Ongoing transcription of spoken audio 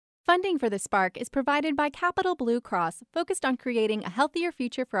Funding for the Spark is provided by Capital Blue Cross, focused on creating a healthier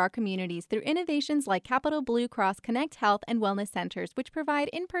future for our communities through innovations like Capital Blue Cross Connect Health and Wellness Centers, which provide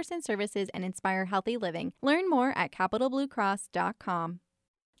in-person services and inspire healthy living. Learn more at capitalbluecross.com.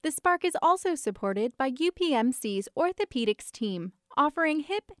 The Spark is also supported by UPMC's orthopedics team, offering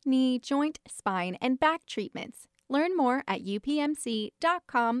hip, knee, joint, spine, and back treatments. Learn more at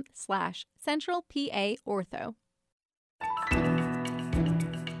upmc.com/centralpaortho.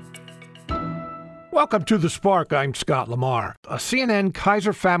 Welcome to The Spark. I'm Scott Lamar. A CNN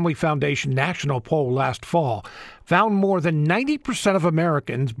Kaiser Family Foundation national poll last fall found more than 90% of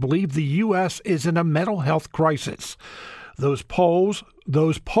Americans believe the U.S. is in a mental health crisis. Those polled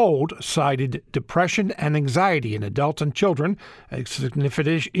cited depression and anxiety in adults and children as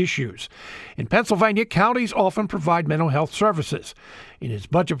significant issues. In Pennsylvania, counties often provide mental health services. In his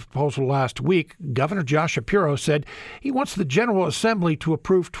budget proposal last week, Governor Josh Shapiro said he wants the General Assembly to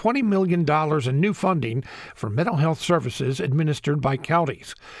approve $20 million in new funding for mental health services administered by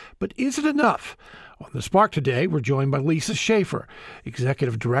counties. But is it enough? On The Spark today, we're joined by Lisa Schaefer,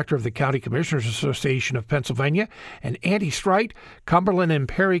 Executive Director of the County Commissioners Association of Pennsylvania, and Andy Streit, Cumberland and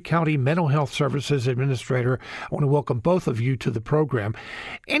Perry County Mental Health Services Administrator. I want to welcome both of you to the program.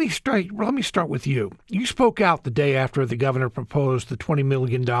 Andy Streit, let me start with you. You spoke out the day after the governor proposed the $20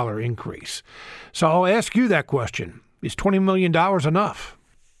 million increase. So I'll ask you that question. Is $20 million enough?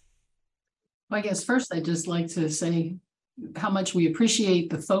 Well, I guess first I'd just like to say how much we appreciate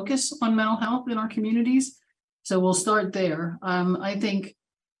the focus on mental health in our communities. So we'll start there. I think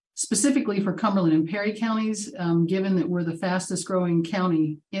specifically for Cumberland and Perry counties, given that we're the fastest growing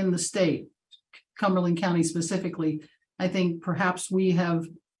county in the state, Cumberland County specifically, I think perhaps we have,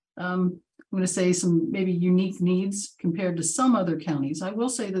 I'm going to say, some maybe unique needs compared to some other counties. I will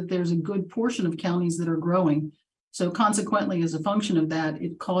say that there's a good portion of counties that are growing. So consequently, as a function of that,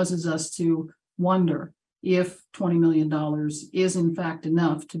 it causes us to wonder if $20 million is in fact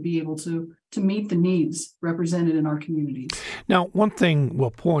enough to be able to meet the needs represented in our communities. Now, one thing we'll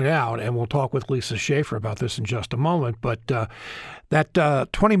point out, and we'll talk with Lisa Schaefer about this in just a moment, but that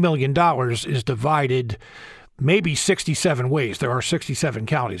 $20 million is divided maybe 67 ways. There are 67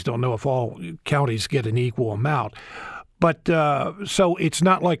 counties. Don't know if all counties get an equal amount. But so it's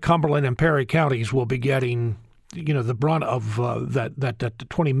not like Cumberland and Perry counties will be getting, the brunt of that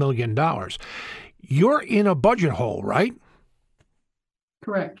 $20 million. You're in a budget hole, right?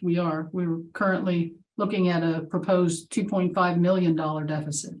 Correct. We are. We're currently looking at a proposed $2.5 million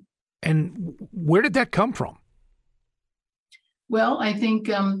deficit. And where did that come from? Well, I think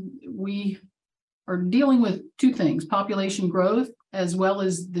we are dealing with two things: population growth, as well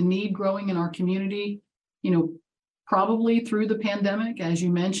as the need growing in our community. Probably through the pandemic, as you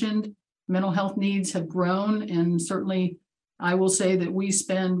mentioned, mental health needs have grown, and certainly I will say that we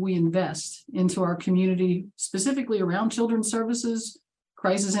invest into our community, specifically around children's services,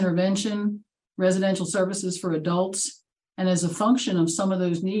 crisis intervention, residential services for adults. And as a function of some of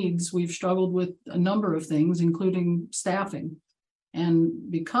those needs, we've struggled with a number of things, including staffing. And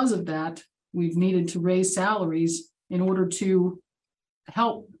because of that, we've needed to raise salaries in order to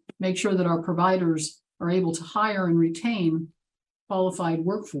help make sure that our providers are able to hire and retain qualified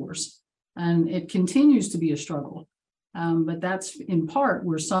workforce. And it continues to be a struggle. But that's in part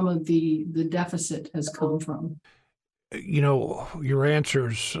where some of the deficit has come from. Your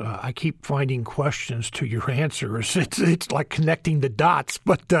answers, I keep finding questions to your answers. It's like connecting the dots.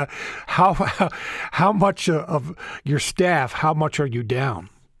 But how much of your staff, how much are you down?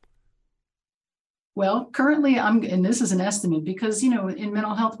 Well, currently and this is an estimate because, in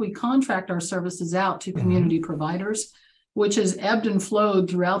mental health, we contract our services out to community providers, which has ebbed and flowed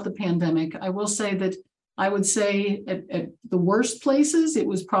throughout the pandemic. I will say that I would say at the worst places, it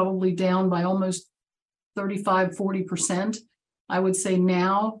was probably down by almost 35-40%. I would say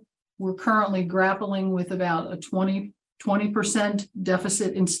now we're currently grappling with about a 20%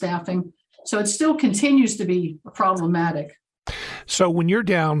 deficit in staffing. So it still continues to be problematic. So when you're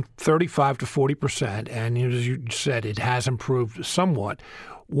down 35 to 40%, and as you said, it has improved somewhat,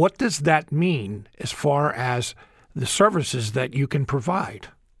 what does that mean as far as the services that you can provide?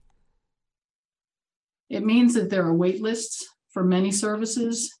 It means that there are wait lists for many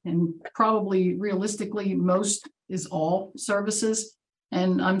services, and probably realistically, most is all services.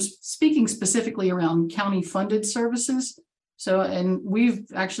 And I'm speaking specifically around county funded services. So, and we've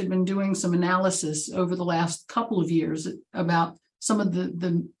actually been doing some analysis over the last couple of years about some of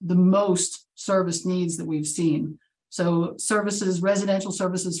the most service needs that we've seen. So services, residential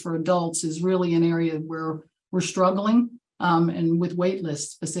services for adults is really an area where we're struggling, and with wait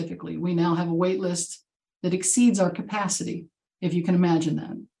lists specifically. We now have a wait list that exceeds our capacity, if you can imagine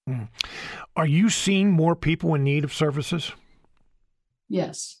that. Are you seeing more people in need of services?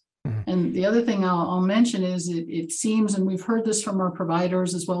 Yes. And the other thing I'll mention is it seems, and we've heard this from our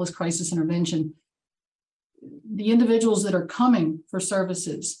providers as well as crisis intervention, the individuals that are coming for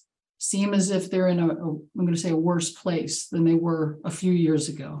services seem as if they're in I'm going to say a worse place than they were a few years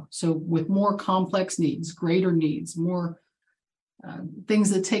ago. So with more complex needs, greater needs, more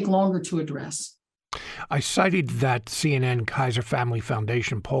things that take longer to address. I cited that CNN Kaiser Family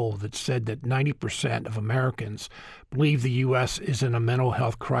Foundation poll that said that 90% of Americans believe the U.S. is in a mental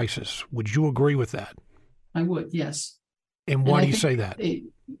health crisis. Would you agree with that? I would, yes. And why do you say that?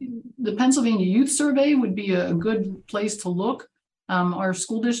 The Pennsylvania Youth Survey would be a good place to look. Our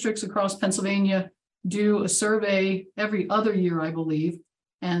school districts across Pennsylvania do a survey every other year, I believe.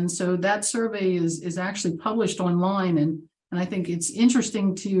 And so that survey is actually published online. And I think it's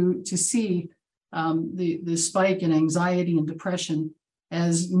interesting to see the spike in anxiety and depression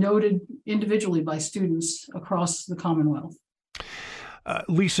as noted individually by students across the Commonwealth.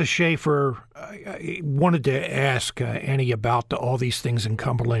 Lisa Schaefer, I wanted to ask Annie about all these things in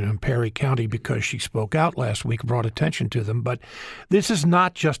Cumberland and Perry County because she spoke out last week, brought attention to them. But this is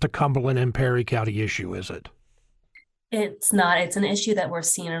not just a Cumberland and Perry County issue, is it? It's not. It's an issue that we're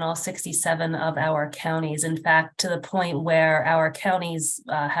seeing in all 67 of our counties. In fact, to the point where our counties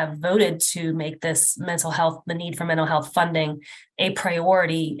have voted to make this the need for mental health funding, a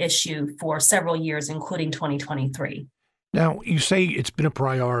priority issue for several years, including 2023. Now, you say it's been a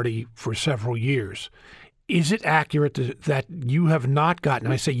priority for several years. Is it accurate that you have not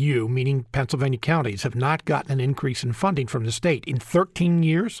gotten, I say you, meaning Pennsylvania counties, have not gotten an increase in funding from the state in 13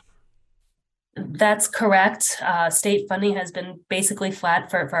 years? That's correct. State funding has been basically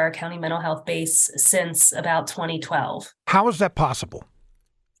flat for our county mental health base since about 2012. How is that possible?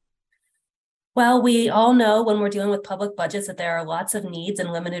 Well, we all know when we're dealing with public budgets that there are lots of needs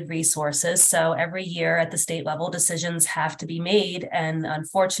and limited resources. So every year at the state level, decisions have to be made. And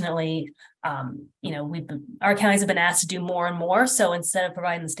unfortunately, our counties have been asked to do more and more. So instead of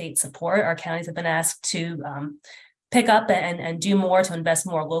providing the state support, our counties have been asked to pick up and do more, to invest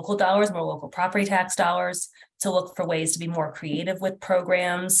more local dollars, more local property tax dollars, to look for ways to be more creative with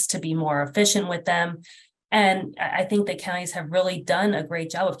programs, to be more efficient with them. And I think the counties have really done a great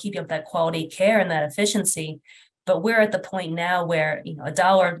job of keeping up that quality care and that efficiency. But we're at the point now where, a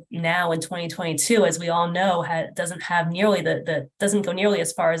dollar now in 2022, as we all know, doesn't go nearly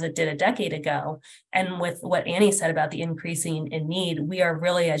as far as it did a decade ago. And with what Annie said about the increasing in need, we are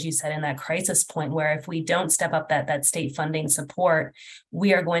really, as you said, in that crisis point where if we don't step up that state funding support,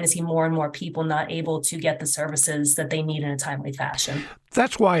 we are going to see more and more people not able to get the services that they need in a timely fashion.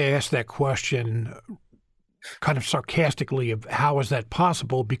 That's why I asked that question kind of sarcastically of how is that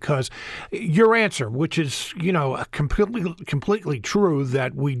possible? Because your answer, which is, completely true,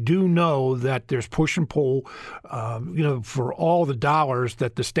 that we do know that there's push and pull, for all the dollars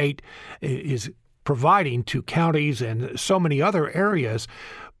that the state is providing to counties and so many other areas.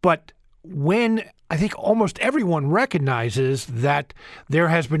 But when I think almost everyone recognizes that there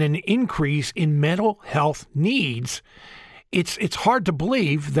has been an increase in mental health needs, it's hard to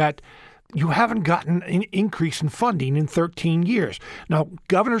believe that you haven't gotten an increase in funding in 13 years. Now,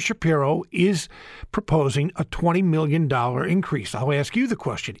 Governor Shapiro is proposing a $20 million increase. I'll ask you the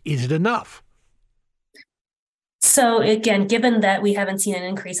question, is it enough? So again, given that we haven't seen an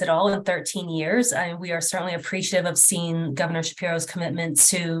increase at all in 13 years, we are certainly appreciative of seeing Governor Shapiro's commitment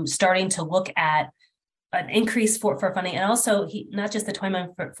to starting to look at an increase for funding, and also not just the $20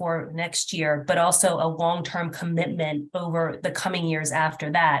 million for next year, but also a long-term commitment over the coming years after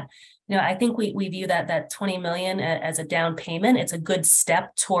that. I think we view that $20 million as a down payment. It's a good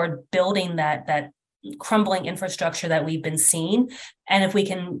step toward building that crumbling infrastructure that we've been seeing. And if we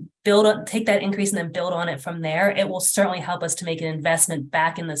can take that increase and then build on it from there, it will certainly help us to make an investment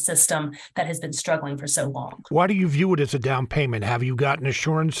back in the system that has been struggling for so long. Why do you view it as a down payment? Have you gotten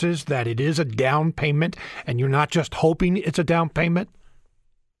assurances that it is a down payment and you're not just hoping it's a down payment?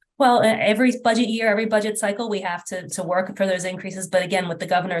 Well, every budget year, every budget cycle, we have to work for those increases. But again, with the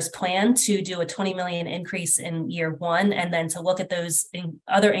governor's plan to do a $20 million increase in year one, and then to look at those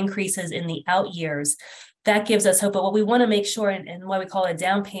other increases in the out years, that gives us hope. But what we want to make sure, and why we call it a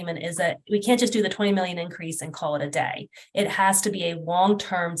down payment, is that we can't just do the $20 million increase and call it a day. It has to be a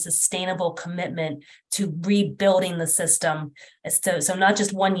long-term sustainable commitment to rebuilding the system. So not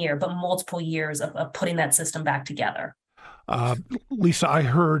just 1 year, but multiple years of putting that system back together. Lisa, I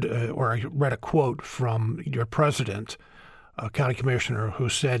heard or I read a quote from your president, county commissioner, who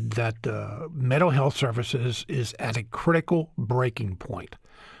said that mental health services is at a critical breaking point.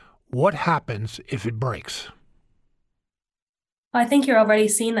 What happens if it breaks? I think you're already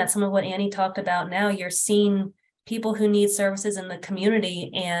seeing that. Some of what Annie talked about now, you're seeing people who need services in the community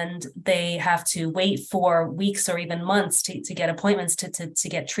and they have to wait for weeks or even months to get appointments to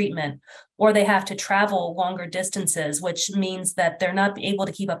get treatment, or they have to travel longer distances, which means that they're not able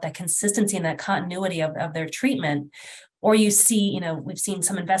to keep up that consistency and that continuity of their treatment. Or you see, we've seen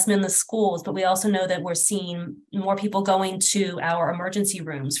some investment in the schools, but we also know that we're seeing more people going to our emergency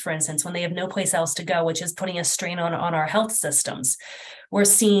rooms, for instance, when they have no place else to go, which is putting a strain on our health systems. We're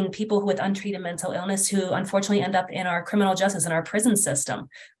seeing people with untreated mental illness who unfortunately end up in our criminal justice and our prison system,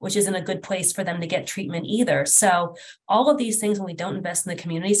 which isn't a good place for them to get treatment either. So all of these things, when we don't invest in the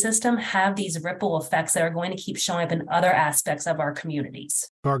community system, have these ripple effects that are going to keep showing up in other aspects of our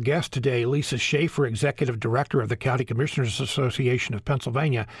communities. Our guest today, Lisa Schaefer, Executive Director of the County Commissioners Association of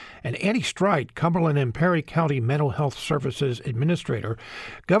Pennsylvania, and Annie Streit, Cumberland and Perry County Mental Health Services Administrator.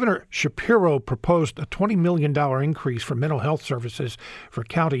 Governor Shapiro proposed a $20 million increase for mental health services for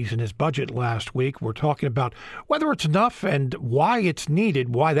counties in his budget last week. We're talking about whether it's enough and why it's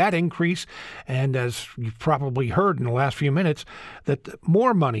needed, why that increase, and as you've probably heard in the last few minutes, that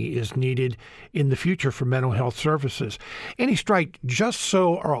more money is needed in the future for mental health services. Annie Streit, just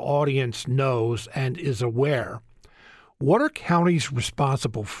so our audience knows and is aware, what are counties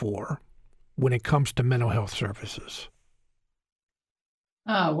responsible for when it comes to mental health services?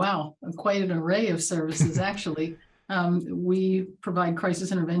 Wow, quite an array of services, actually. We provide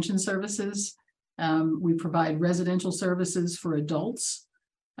crisis intervention services. We provide residential services for adults.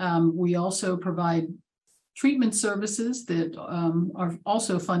 We also provide treatment services that are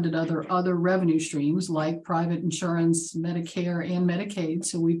also funded other revenue streams like private insurance, Medicare, and Medicaid.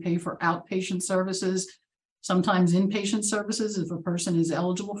 So we pay for outpatient services, sometimes inpatient services if a person is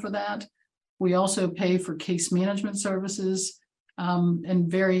eligible for that. We also pay for case management services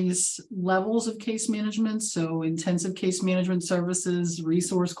and various levels of case management. So intensive case management services,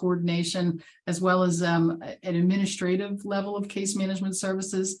 resource coordination, as well as an administrative level of case management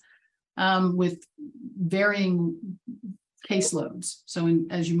services with varying caseloads. So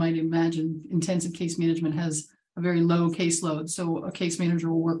as you might imagine, intensive case management has a very low caseload. So a case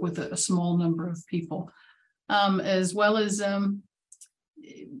manager will work with a small number of people, as well as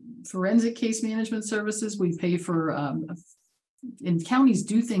forensic case management services. We pay for and counties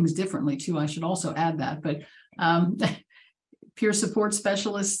do things differently too. I should also add that, but peer support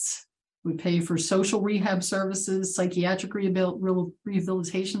specialists, we pay for social rehab services, psychiatric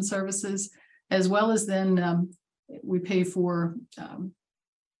rehabilitation services, as well as then we pay for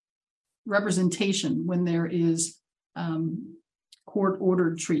representation when there is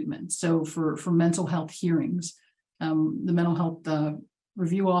court-ordered treatment. So for mental health hearings, the mental health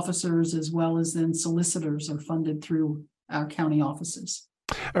review officers as well as then solicitors are funded through our county offices.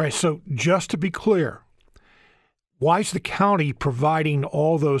 All right, so just to be clear, why is the county providing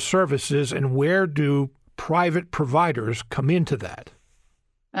all those services, and where do private providers come into that?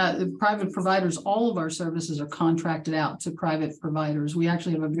 The private providers, all of our services are contracted out to private providers. We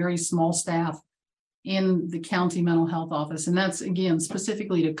actually have a very small staff in the county mental health office, and that's, again,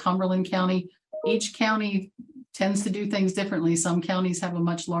 specifically to Cumberland County. Each county tends to do things differently. Some counties have a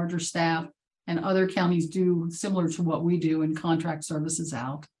much larger staff, and other counties do similar to what we do and contract services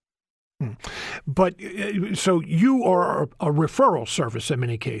out. But so you are a referral service in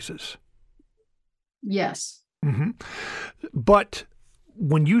many cases. Yes. Mm-hmm. But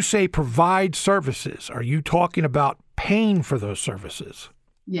when you say provide services, are you talking about paying for those services?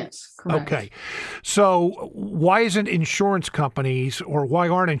 Yes, correct. Okay. So why aren't insurance companies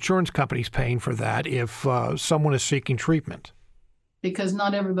paying for that if someone is seeking treatment? Because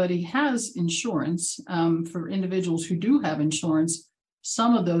not everybody has insurance. For individuals who do have insurance,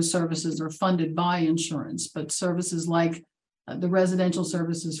 some of those services are funded by insurance, but services like the residential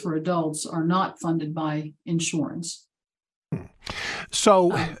services for adults are not funded by insurance.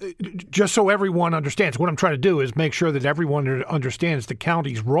 So just so everyone understands, what I'm trying to do is make sure that everyone understands the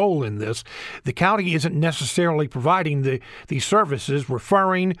county's role in this. The county isn't necessarily providing these services,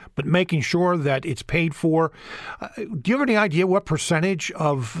 referring, but making sure that it's paid for. Do you have any idea what percentage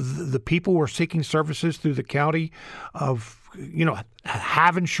of the people who are seeking services through the county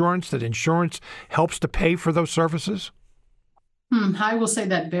have insurance, that insurance helps to pay for those services? I will say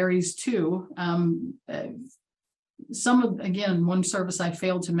that varies too. One service I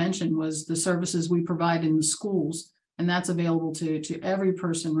failed to mention was the services we provide in the schools, and that's available to every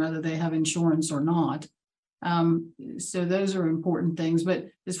person, whether they have insurance or not. So those are important things. But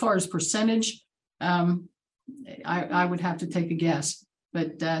as far as percentage, I would have to take a guess,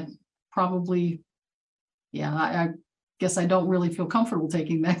 but probably, I guess I don't really feel comfortable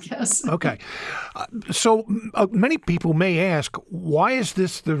taking that guess. Okay. So many people may ask, why is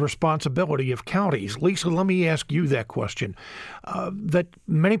this the responsibility of counties? Lisa, let me ask you that question. That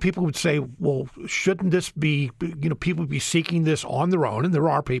many people would say, well, shouldn't this be, people be seeking this on their own? And there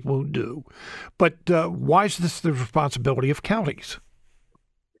are people who do. But why is this the responsibility of counties?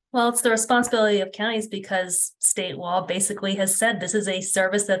 Well, it's the responsibility of counties because state law basically has said this is a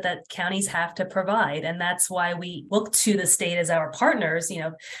service that counties have to provide. And that's why we look to the state as our partners.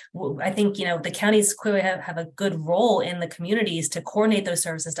 I think, the counties clearly have a good role in the communities to coordinate those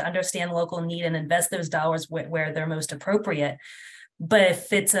services, to understand local need and invest those dollars where they're most appropriate. But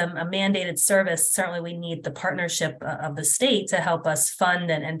if it's a mandated service, certainly we need the partnership of the state to help us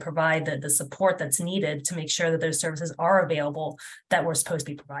fund and provide the support that's needed to make sure that those services are available that we're supposed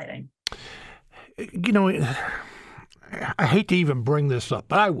to be providing. I hate to even bring this up,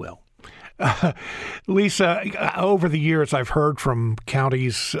 but I will. Lisa, over the years, I've heard from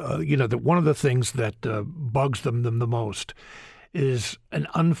counties, that one of the things that bugs them the most is an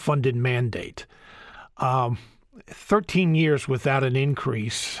unfunded mandate. 13 years without an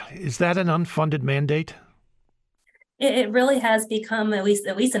increase. Is that an unfunded mandate? It really has become at least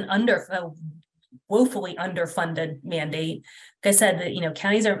a woefully underfunded mandate. Like I said, that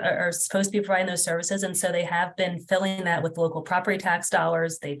counties are supposed to be providing those services, and so they have been filling that with local property tax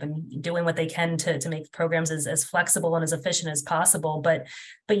dollars. They've been doing what they can to make programs as flexible and as efficient as possible. But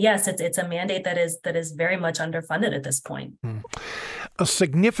yes, it's a mandate that is very much underfunded at this point. A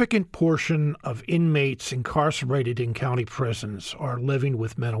significant portion of inmates incarcerated in county prisons are living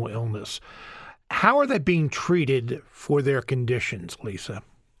with mental illness. How are they being treated for their conditions, Lisa?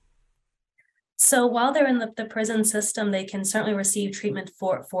 So while they're in the prison system, they can certainly receive treatment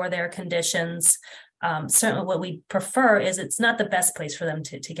for their conditions. Certainly what we prefer is it's not the best place for them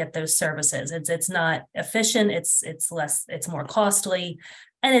to get those services. It's not efficient, it's more costly,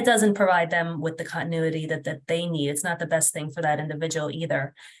 and it doesn't provide them with the continuity that they need. It's not the best thing for that individual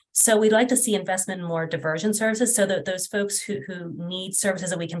either. So we'd like to see investment in more diversion services so that those folks who need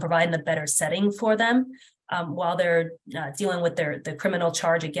services that we can provide in a better setting for them while they're dealing with the criminal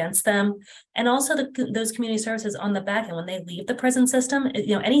charge against them, and also those community services on the back end when they leave the prison system.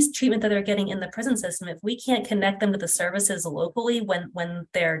 Any treatment that they're getting in the prison system, if we can't connect them to the services locally when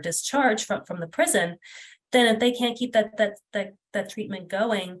they're discharged from the prison, then if they can't keep that treatment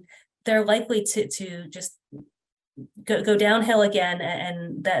going, they're likely to just go downhill again,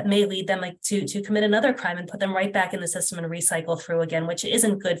 and that may lead them to commit another crime and put them right back in the system and recycle through again, which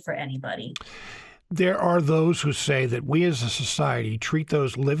isn't good for anybody. There are those who say that we as a society treat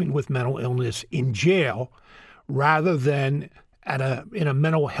those living with mental illness in jail rather than in a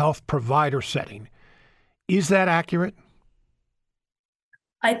mental health provider setting. Is that accurate?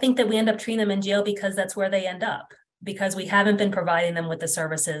 I think that we end up treating them in jail because that's where they end up, because we haven't been providing them with the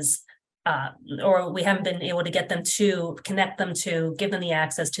services or we haven't been able to get them to connect them to give them the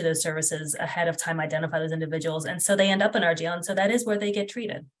access to those services ahead of time, identify those individuals. And so they end up in our jail. And so that is where they get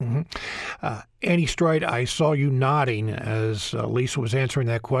treated. Mm-hmm. Annie Streit, I saw you nodding as Lisa was answering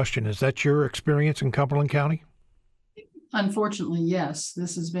that question. Is that your experience in Cumberland County? Unfortunately, yes.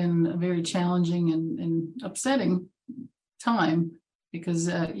 This has been a very challenging and upsetting time because,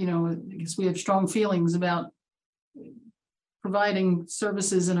 I guess we have strong feelings about providing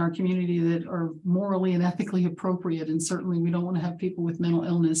services in our community that are morally and ethically appropriate. And certainly we don't want to have people with mental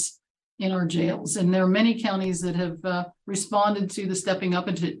illness in our jails. And there are many counties that have responded to the Stepping Up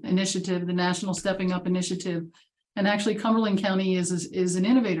Initiative, the National Stepping Up Initiative. And actually Cumberland County is an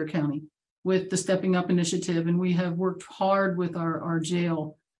innovator county with the Stepping Up Initiative. And we have worked hard with our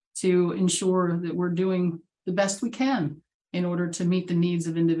jail to ensure that we're doing the best we can in order to meet the needs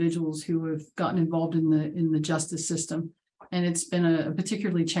of individuals who have gotten involved in the justice system. And it's been a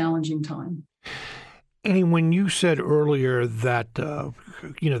particularly challenging time. Annie, when you said earlier that, the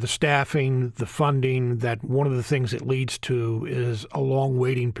staffing, the funding, that one of the things it leads to is a long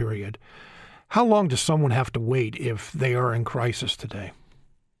waiting period, how long does someone have to wait if they are in crisis today?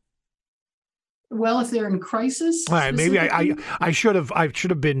 Well, if they're in crisis, all right, maybe I should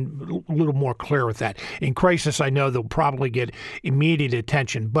have been a little more clear with that. In crisis, I know they'll probably get immediate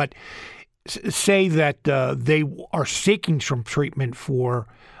attention, but say that they are seeking some treatment for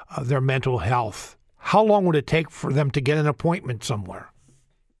their mental health. How long would it take for them to get an appointment somewhere?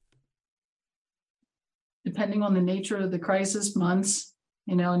 Depending on the nature of the crisis, months,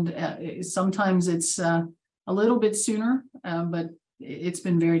 and sometimes it's a little bit sooner, but it's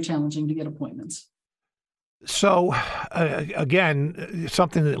been very challenging to get appointments. So, again,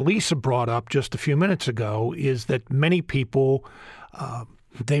 something that Lisa brought up just a few minutes ago is that many people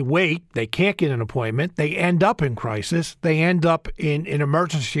They wait. They can't get an appointment. They end up in crisis. They end up in an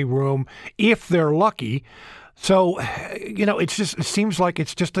emergency room if they're lucky. So, it seems like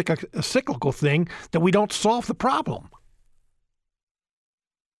it's just like a cyclical thing that we don't solve the problem.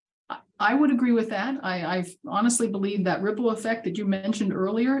 I would agree with that. I honestly believe that ripple effect that you mentioned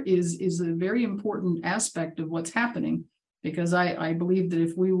earlier is a very important aspect of what's happening, because I believe that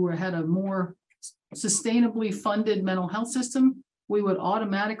if we had a more sustainably funded mental health system, we would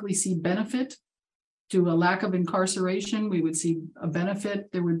automatically see benefit to a lack of incarceration. We would see a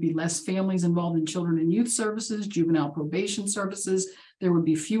benefit. There would be less families involved in children and youth services, juvenile probation services. There would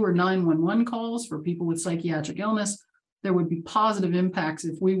be fewer 911 calls for people with psychiatric illness. There would be positive impacts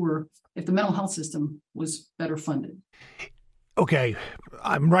if the mental health system was better funded. Okay,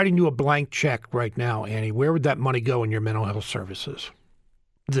 I'm writing you a blank check right now, Annie. Where would that money go in your mental health services?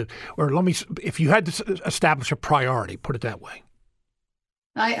 If you had to establish a priority, put it that way.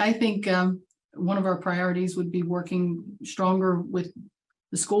 I think one of our priorities would be working stronger with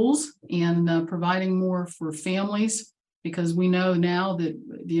the schools and providing more for families, because we know now that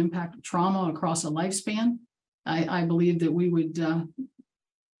the impact of trauma across a lifespan. I believe that we would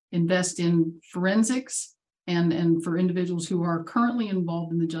invest in forensics and for individuals who are currently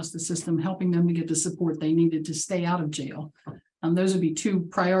involved in the justice system, helping them to get the support they needed to stay out of jail. Those would be two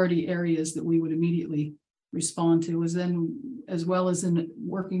priority areas that we would immediately respond to, as well as in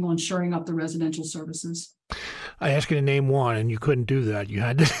working on shoring up the residential services. I asked you to name one, and you couldn't do that. You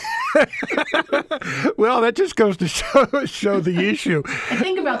had to. Well, that just goes to show the issue. I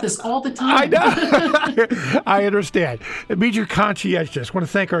think about this all the time. I know. I understand. It means you're conscientious. I want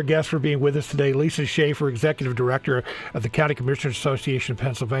to thank our guests for being with us today. Lisa Schaefer, Executive Director of the County Commissioners Association of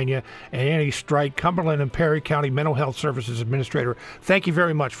Pennsylvania, and Annie Streit, Cumberland and Perry County Mental Health Services Administrator. Thank you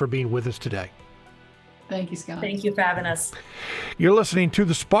very much for being with us today. Thank you, Scott. Thank you for having us. You're listening to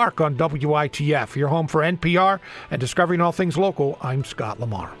The Spark on WITF, your home for NPR and discovering all things local. I'm Scott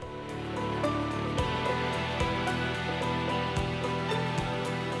Lamar.